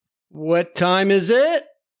What time is it?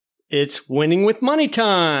 It's winning with money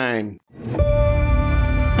time.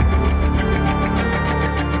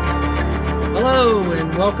 Hello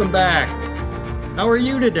and welcome back. How are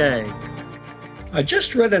you today? I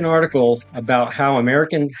just read an article about how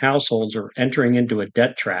American households are entering into a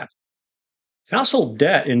debt trap. Household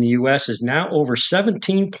debt in the US is now over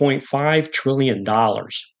 $17.5 trillion.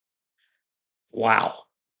 Wow.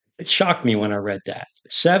 It shocked me when I read that.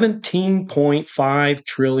 $17.5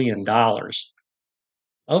 trillion.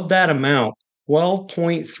 Of that amount,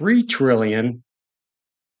 12.3 trillion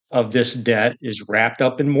of this debt is wrapped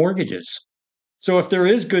up in mortgages. So if there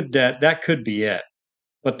is good debt, that could be it.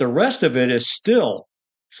 But the rest of it is still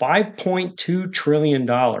 $5.2 trillion.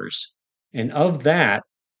 And of that,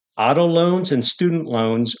 auto loans and student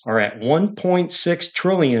loans are at 1.6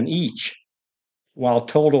 trillion each, while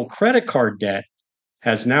total credit card debt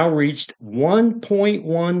has now reached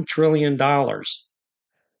 $1.1 trillion. The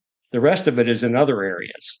rest of it is in other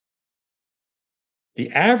areas. The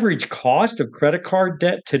average cost of credit card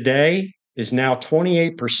debt today is now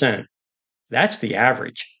 28%. That's the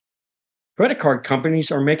average. Credit card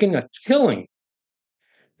companies are making a killing.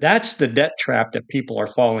 That's the debt trap that people are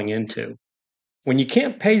falling into. When you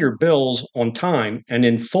can't pay your bills on time and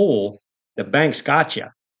in full, the bank's got you.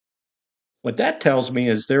 What that tells me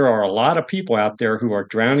is there are a lot of people out there who are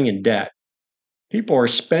drowning in debt. People are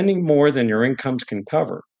spending more than their incomes can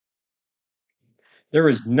cover. There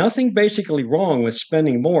is nothing basically wrong with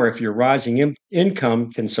spending more if your rising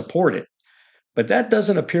income can support it. But that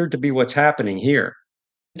doesn't appear to be what's happening here.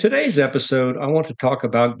 In today's episode, I want to talk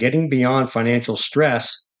about getting beyond financial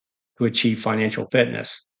stress to achieve financial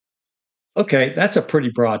fitness. Okay, that's a pretty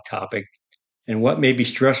broad topic, and what may be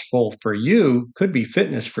stressful for you could be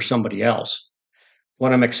fitness for somebody else.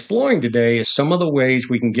 What I'm exploring today is some of the ways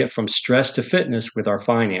we can get from stress to fitness with our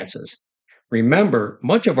finances. Remember,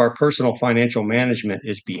 much of our personal financial management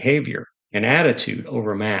is behavior and attitude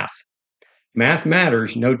over math. Math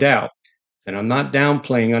matters, no doubt, and I'm not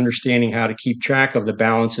downplaying understanding how to keep track of the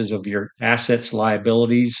balances of your assets,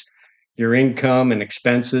 liabilities, your income and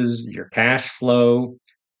expenses, your cash flow,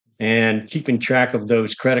 and keeping track of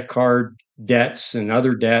those credit card debts and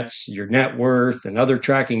other debts, your net worth and other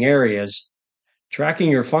tracking areas.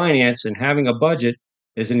 Tracking your finance and having a budget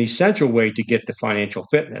is an essential way to get to financial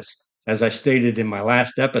fitness, as I stated in my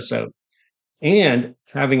last episode. And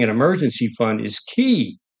having an emergency fund is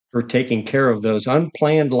key for taking care of those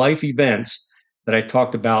unplanned life events that I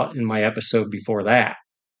talked about in my episode before that.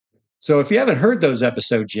 So if you haven't heard those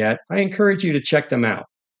episodes yet, I encourage you to check them out.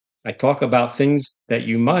 I talk about things that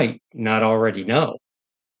you might not already know.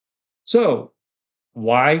 So,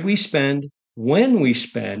 why we spend, when we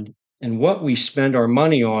spend, and what we spend our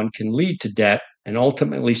money on can lead to debt and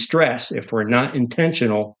ultimately stress if we're not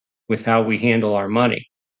intentional with how we handle our money.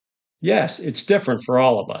 Yes, it's different for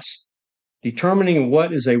all of us. Determining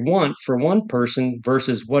what is a want for one person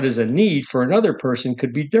versus what is a need for another person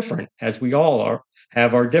could be different, as we all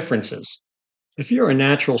have our differences. If you're a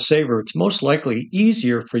natural saver, it's most likely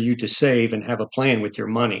easier for you to save and have a plan with your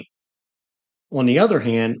money. On the other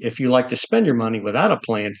hand, if you like to spend your money without a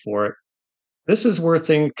plan for it, this is where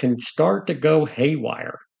things can start to go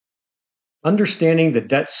haywire. Understanding the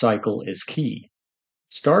debt cycle is key.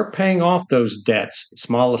 Start paying off those debts,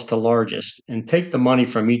 smallest to largest, and take the money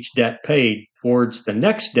from each debt paid towards the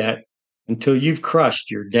next debt until you've crushed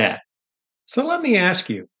your debt. So let me ask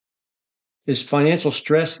you, is financial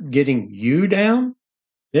stress getting you down?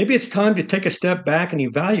 Maybe it's time to take a step back and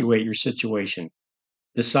evaluate your situation.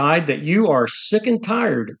 Decide that you are sick and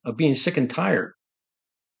tired of being sick and tired.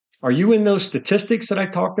 Are you in those statistics that I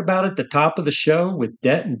talked about at the top of the show with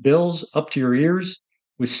debt and bills up to your ears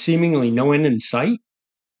with seemingly no end in sight?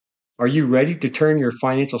 Are you ready to turn your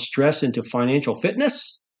financial stress into financial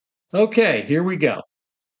fitness? Okay, here we go.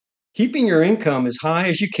 Keeping your income as high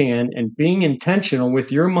as you can and being intentional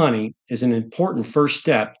with your money is an important first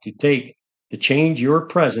step to take to change your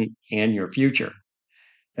present and your future.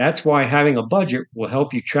 That's why having a budget will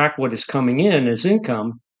help you track what is coming in as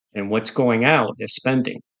income and what's going out as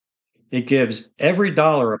spending. It gives every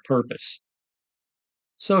dollar a purpose.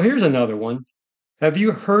 So here's another one. Have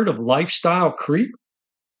you heard of lifestyle creep?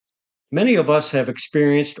 Many of us have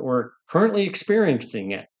experienced or are currently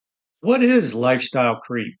experiencing it. What is lifestyle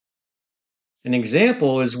creep? An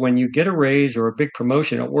example is when you get a raise or a big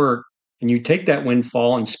promotion at work and you take that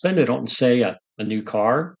windfall and spend it on, say, a new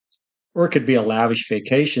car, or it could be a lavish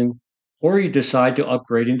vacation, or you decide to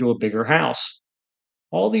upgrade into a bigger house.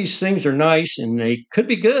 All these things are nice and they could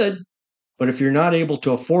be good, but if you're not able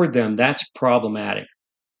to afford them, that's problematic.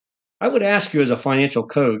 I would ask you as a financial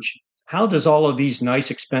coach, How does all of these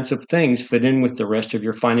nice, expensive things fit in with the rest of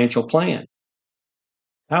your financial plan?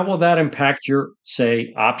 How will that impact your,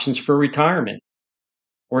 say, options for retirement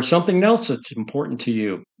or something else that's important to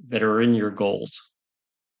you that are in your goals?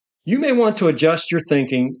 You may want to adjust your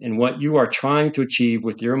thinking and what you are trying to achieve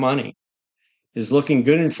with your money. Is looking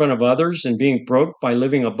good in front of others and being broke by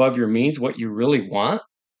living above your means what you really want?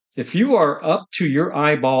 If you are up to your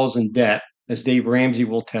eyeballs in debt, as Dave Ramsey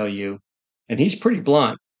will tell you, and he's pretty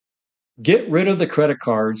blunt, get rid of the credit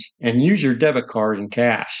cards and use your debit card and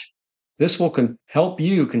cash. This will help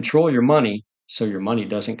you control your money so your money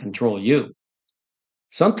doesn't control you.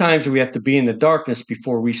 Sometimes we have to be in the darkness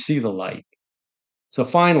before we see the light. So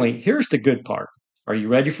finally, here's the good part. Are you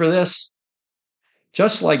ready for this?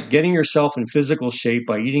 Just like getting yourself in physical shape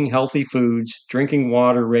by eating healthy foods, drinking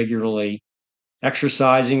water regularly,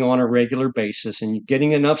 exercising on a regular basis, and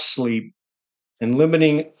getting enough sleep, and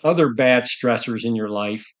limiting other bad stressors in your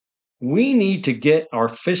life, we need to get our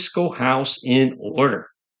fiscal house in order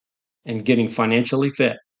and getting financially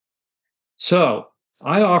fit. So,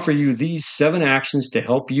 I offer you these 7 actions to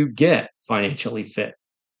help you get financially fit.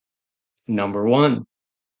 Number 1,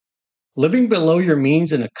 living below your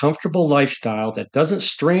means in a comfortable lifestyle that doesn't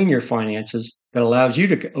strain your finances, that allows you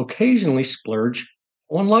to occasionally splurge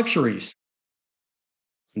on luxuries.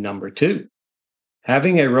 Number 2,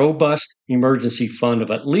 having a robust emergency fund of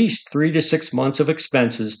at least 3 to 6 months of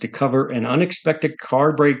expenses to cover an unexpected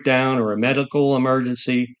car breakdown or a medical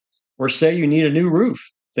emergency, or say you need a new roof,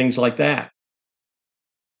 things like that.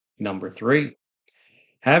 Number 3,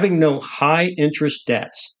 having no high interest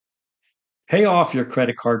debts. Pay off your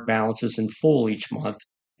credit card balances in full each month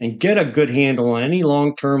and get a good handle on any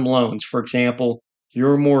long-term loans, for example,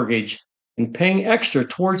 your mortgage, and paying extra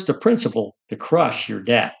towards the principal to crush your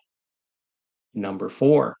debt. Number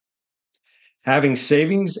 4, having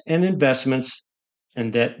savings and investments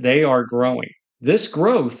and that they are growing. This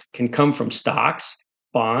growth can come from stocks,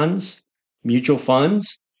 bonds, mutual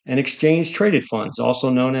funds, and exchange traded funds, also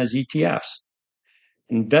known as ETFs.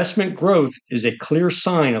 Investment growth is a clear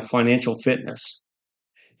sign of financial fitness.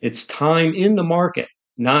 It's time in the market,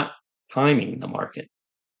 not timing the market.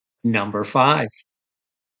 Number 5,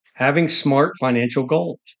 having SMART financial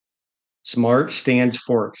goals. SMART stands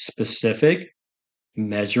for specific,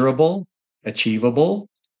 measurable, achievable,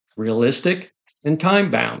 realistic, and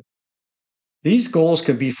time bound. These goals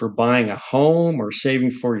could be for buying a home or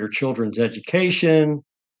saving for your children's education,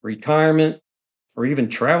 retirement, or even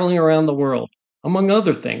traveling around the world, among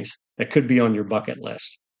other things that could be on your bucket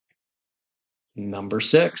list. Number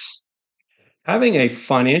 6, having a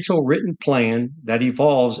financial written plan that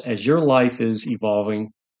evolves as your life is evolving,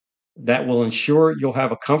 that will ensure you'll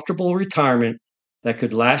have a comfortable retirement that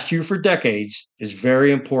could last you for decades, is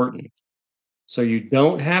very important. So you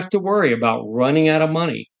don't have to worry about running out of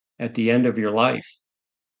money at the end of your life.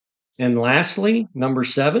 And lastly, number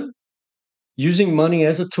 7, using money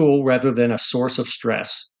as a tool rather than a source of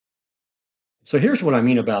stress. So here's what I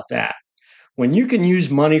mean about that. When you can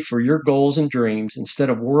use money for your goals and dreams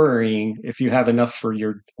instead of worrying if you have enough for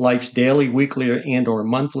your life's daily, weekly, and or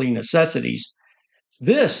monthly necessities,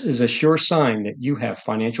 this is a sure sign that you have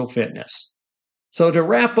financial fitness. So to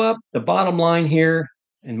wrap up, the bottom line here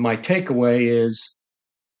and my takeaway is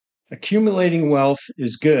accumulating wealth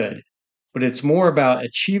is good, but it's more about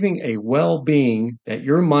achieving a well-being that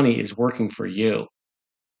your money is working for you.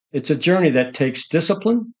 It's a journey that takes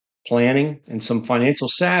discipline, planning, and some financial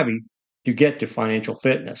savvy to get to financial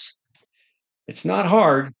fitness. It's not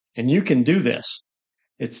hard, and you can do this.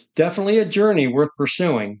 It's definitely a journey worth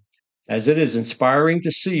pursuing, as it is inspiring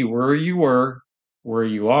to see where you were, where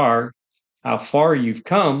you are, how far you've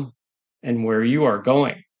come, and where you are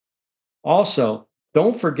going. Also,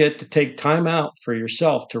 don't forget to take time out for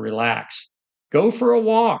yourself to relax. Go for a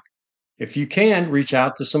walk. If you can, reach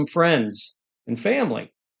out to some friends and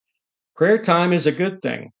family. Prayer time is a good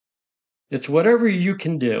thing. It's whatever you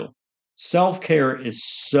can do. Self-care is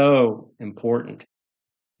so important.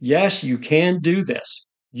 Yes, you can do this.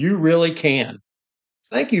 You really can.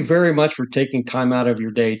 Thank you very much for taking time out of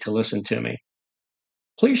your day to listen to me.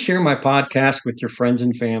 Please share my podcast with your friends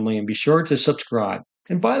and family and be sure to subscribe.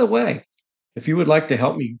 And by the way, if you would like to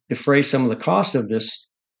help me defray some of the cost of this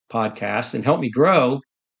podcast and help me grow,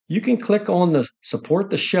 you can click on the support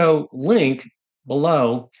the show link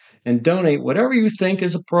below and donate whatever you think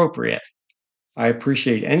is appropriate. I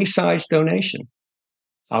appreciate any size donation.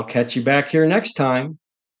 I'll catch you back here next time,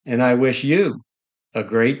 and I wish you a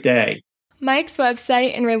great day. Mike's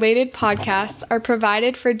website and related podcasts are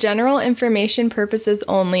provided for general information purposes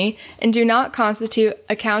only and do not constitute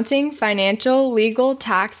accounting, financial, legal,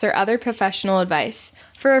 tax, or other professional advice.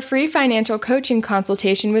 For a free financial coaching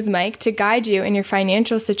consultation with Mike to guide you in your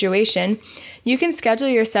financial situation, you can schedule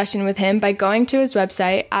your session with him by going to his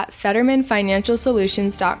website at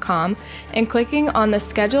fettermanfinancialsolutions.com and clicking on the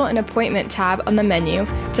Schedule an Appointment tab on the menu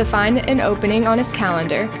to find an opening on his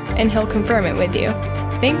calendar, and he'll confirm it with you.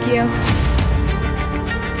 Thank you.